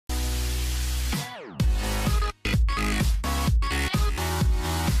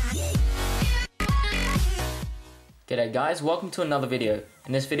G'day guys, welcome to another video.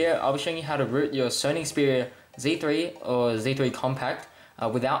 In this video, I'll be showing you how to root your Sony Xperia Z3 or Z3 Compact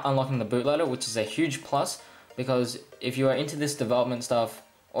without unlocking the bootloader, which is a huge plus because if you are into this development stuff,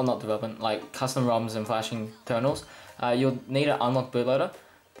 or not development, like custom ROMs and flashing kernels, you'll need to unlock bootloader,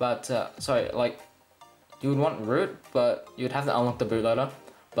 but you would want root, but you'd have to unlock the bootloader,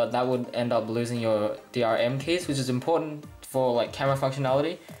 but that would end up losing your DRM keys, which is important for like camera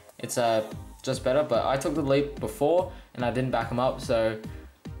functionality. It's just better, but I took the leap before and I didn't back them up, so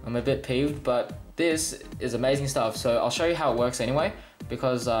I'm a bit peeved, but this is amazing stuff. So I'll show you how it works anyway,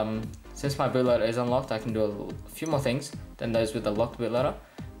 because since my bootloader is unlocked, I can do a few more things than those with the locked bootloader,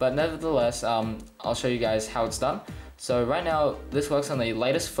 but nevertheless, I'll show you guys how it's done. So right now, this works on the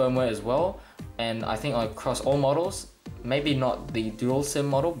latest firmware as well, and I think across all models, maybe not the dual SIM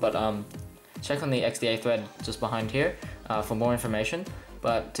model, but check on the XDA thread just behind here for more information.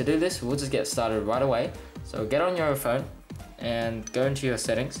 But to do this, we'll just get started right away. So get on your phone and go into your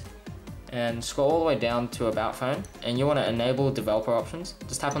settings and scroll all the way down to About Phone, and you want to enable developer options.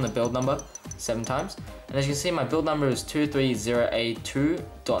 Just tap on the build number 7 times, and as you can see, my build number is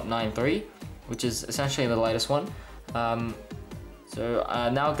 230A2.93, which is essentially the latest one. Now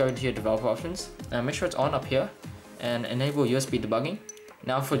go into your developer options and make sure it's on up here and enable USB debugging.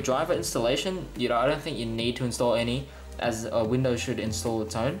 Now for driver installation, I don't think you need to install any, as Windows should install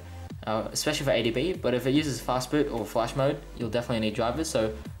its own, especially for ADB, but if it uses fast boot or flash mode, you'll definitely need drivers.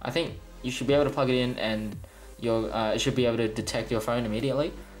 So I think you should be able to plug it in and it should be able to detect your phone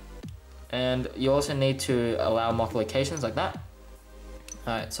immediately. And you also need to allow mock locations like that.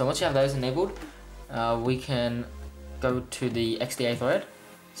 Alright, so once you have those enabled, we can go to the XDA thread.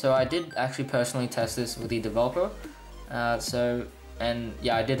 So I did actually personally test this with the developer, I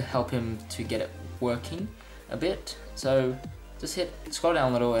did help him to get it working a bit. So just scroll down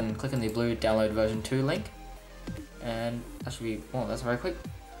a little and click on the blue download version 2 link, and that should be, oh, that's very quick.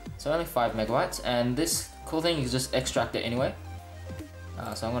 So only 5 megabytes, and this cool thing, you can just extract it anyway.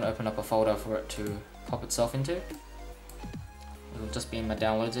 So I'm going to open up a folder for it to pop itself into. It'll just be in my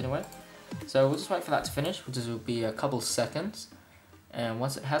downloads anyway. So we'll just wait for that to finish, which will be a couple seconds. And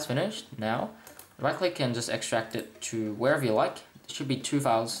once it has finished, now right click and just extract it to wherever you like. There should be 2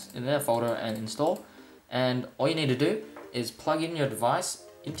 files in their folder and install. And all you need to do is plug in your device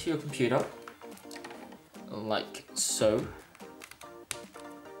into your computer, like so.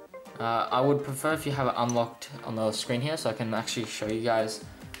 I would prefer if you have it unlocked on the screen here, so I can actually show you guys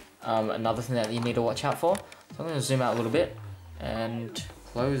another thing that you need to watch out for. So I'm going to zoom out a little bit and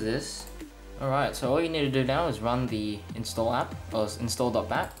close this. Alright, so all you need to do now is run the install app, or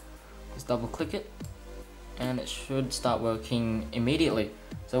install.bat. Just double click it, and it should start working immediately.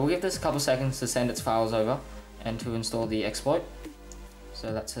 So we'll give this a couple seconds to send its files over and to install the exploit.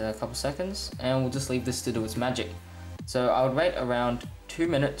 So that's a couple seconds, and we'll just leave this to do its magic. So I would wait around 2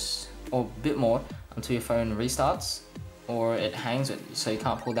 minutes or a bit more until your phone restarts or it hangs, so you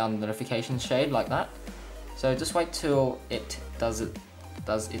can't pull down the notification shade like that. So just wait till it does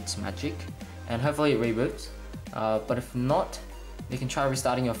its magic, and hopefully it reboots. But if not, you can try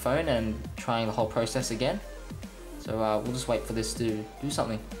restarting your phone and trying the whole process again. So we'll just wait for this to do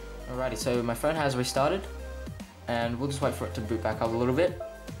something. Alrighty, so my phone has restarted, and we'll just wait for it to boot back up a little bit.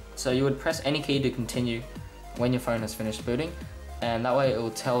 So you would press any key to continue when your phone has finished booting, and that way it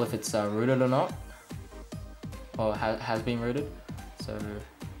will tell if it's rooted or not, or has been rooted. So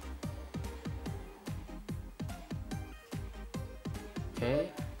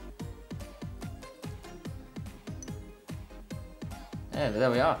okay, yeah, there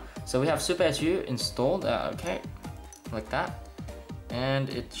we are. So we have Super SU installed. Okay, like that, and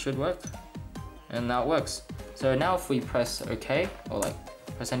it should work, and now it works. So now if we press OK, or like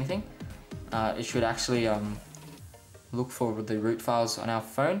press anything, it should actually look for the root files on our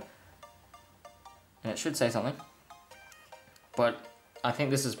phone, and it should say something. But I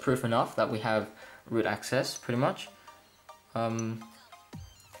think this is proof enough that we have root access, pretty much.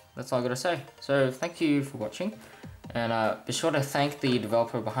 That's all I gotta say. So thank you for watching, and be sure to thank the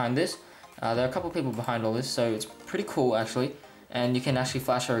developer behind this. There are a couple of people behind all this, so it's pretty cool actually, and you can actually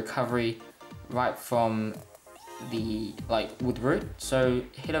flash a recovery right from the with root. So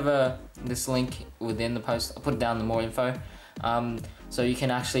head over this link within the post. I'll put it down the more info, so you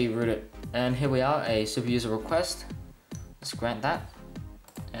can actually root it. And here we are, a super user request. Let's grant that,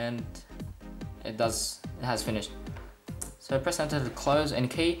 and it has finished. So press enter to close any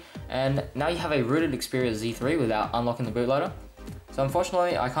key, and now you have a rooted Xperia Z3 without unlocking the bootloader. So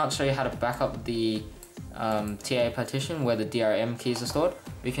unfortunately, I can't show you how to back up the TA partition where the DRM keys are stored.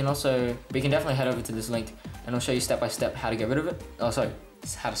 We can definitely head over to this link, and I'll show you step by step how to get rid of it. Oh, sorry,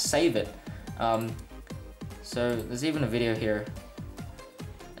 how to save it. So there's even a video here,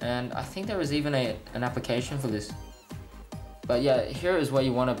 and I think there is even an application for this. But yeah, here is where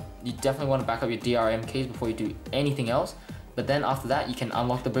you definitely want to back up your DRM keys before you do anything else. But then after that, you can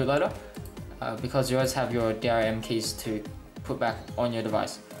unlock the bootloader because you always have your DRM keys to put back on your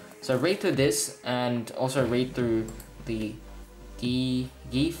device. So read through this and also read through the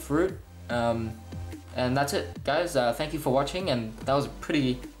giefroot. And that's it, guys. Thank you for watching, and that was a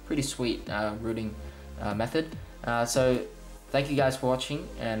pretty sweet rooting method. So thank you guys for watching,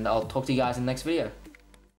 and I'll talk to you guys in the next video.